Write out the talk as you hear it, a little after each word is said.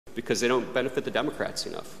because they don't benefit the Democrats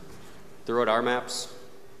enough. Throw out our maps,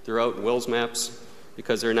 throw out Will's maps,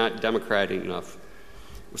 because they're not Democratic enough.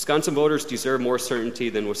 Wisconsin voters deserve more certainty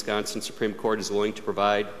than Wisconsin Supreme Court is willing to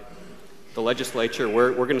provide. The legislature,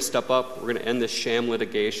 we're going to step up, we're going to end this sham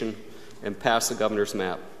litigation and pass the governor's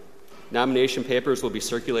map. Nomination papers will be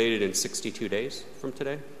circulated in 62 days from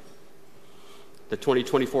today. The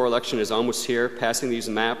 2024 election is almost here. Passing these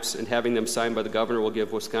maps and having them signed by the governor will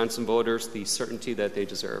give Wisconsin voters the certainty that they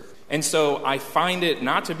deserve. And so I find it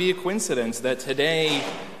not to be a coincidence that today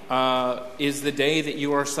is the day that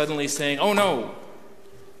you are suddenly saying, oh no,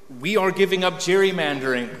 we are giving up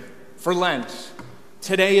gerrymandering for Lent.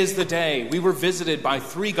 Today is the day. We were visited by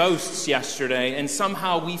 3 ghosts yesterday, and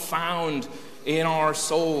somehow we found in our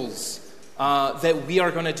souls that we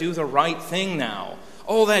are going to do the right thing now.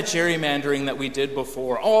 All that gerrymandering that we did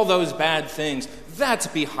before, all those bad things, that's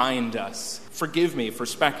behind us. Forgive me for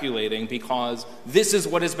speculating, because this is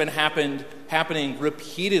what has been happening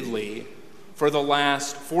repeatedly for the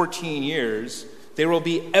last 14 years. There will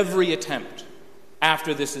be every attempt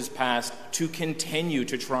after this is passed to continue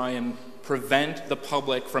to try and prevent the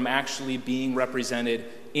public from actually being represented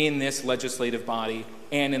in this legislative body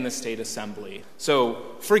and in the state assembly. So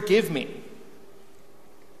forgive me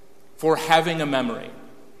for having a memory,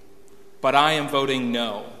 but I am voting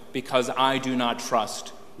no because I do not trust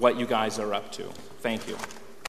what you guys are up to. Thank you.